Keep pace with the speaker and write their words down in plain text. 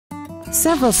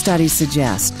Several studies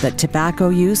suggest that tobacco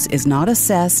use is not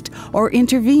assessed or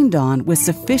intervened on with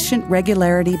sufficient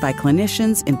regularity by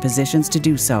clinicians in positions to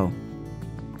do so.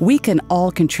 We can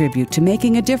all contribute to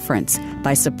making a difference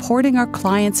by supporting our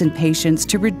clients and patients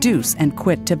to reduce and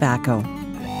quit tobacco.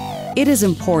 It is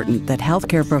important that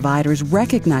healthcare providers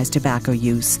recognize tobacco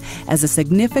use as a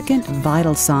significant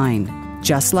vital sign,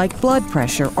 just like blood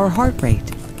pressure or heart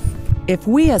rate. If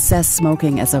we assess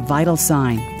smoking as a vital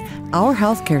sign, our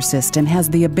healthcare system has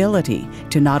the ability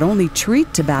to not only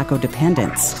treat tobacco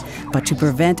dependence, but to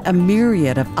prevent a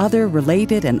myriad of other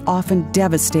related and often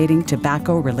devastating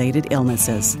tobacco-related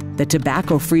illnesses. The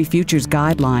Tobacco Free Futures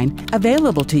Guideline,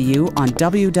 available to you on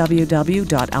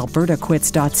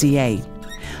www.albertaquits.ca,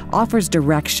 offers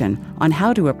direction on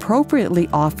how to appropriately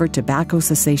offer tobacco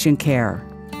cessation care,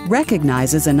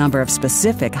 recognizes a number of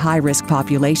specific high-risk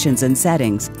populations and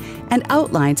settings, and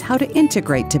outlines how to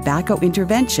integrate tobacco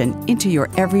intervention into your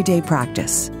everyday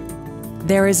practice.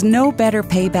 There is no better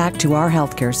payback to our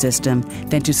healthcare system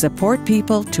than to support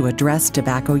people to address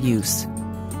tobacco use.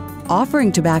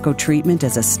 Offering tobacco treatment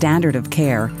as a standard of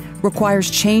care requires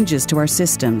changes to our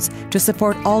systems to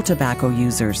support all tobacco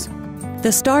users.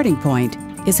 The starting point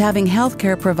is having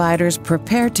healthcare providers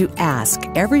prepared to ask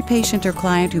every patient or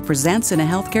client who presents in a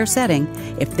healthcare setting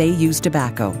if they use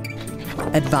tobacco,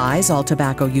 advise all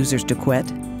tobacco users to quit,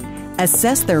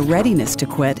 assess their readiness to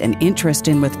quit and interest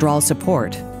in withdrawal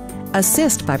support,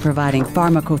 assist by providing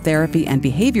pharmacotherapy and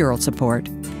behavioral support,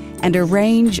 and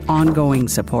arrange ongoing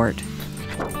support.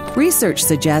 Research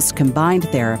suggests combined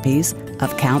therapies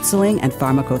of counseling and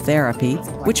pharmacotherapy,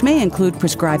 which may include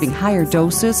prescribing higher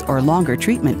doses or longer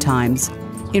treatment times,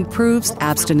 improves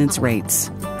abstinence rates.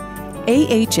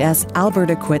 AHS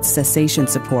Alberta Quits cessation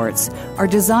supports are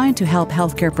designed to help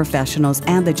healthcare professionals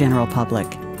and the general public.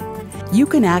 You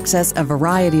can access a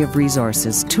variety of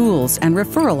resources, tools, and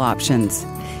referral options,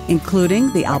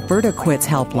 including the Alberta Quits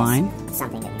helpline,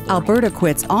 Alberta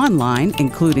Quits online,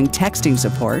 including texting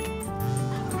support,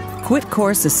 quit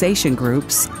course cessation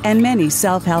groups, and many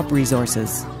self-help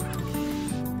resources.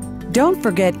 Don't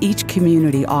forget, each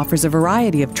community offers a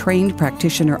variety of trained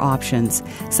practitioner options,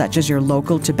 such as your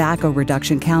local tobacco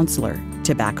reduction counselor,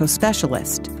 tobacco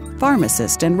specialist,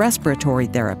 pharmacist, and respiratory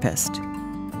therapist.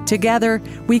 Together,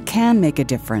 we can make a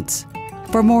difference.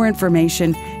 For more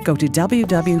information, go to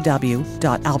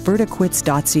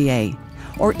www.albertaquits.ca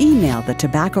or email the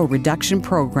Tobacco Reduction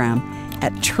Program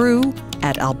at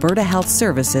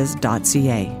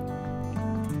true@albertahealthservices.ca.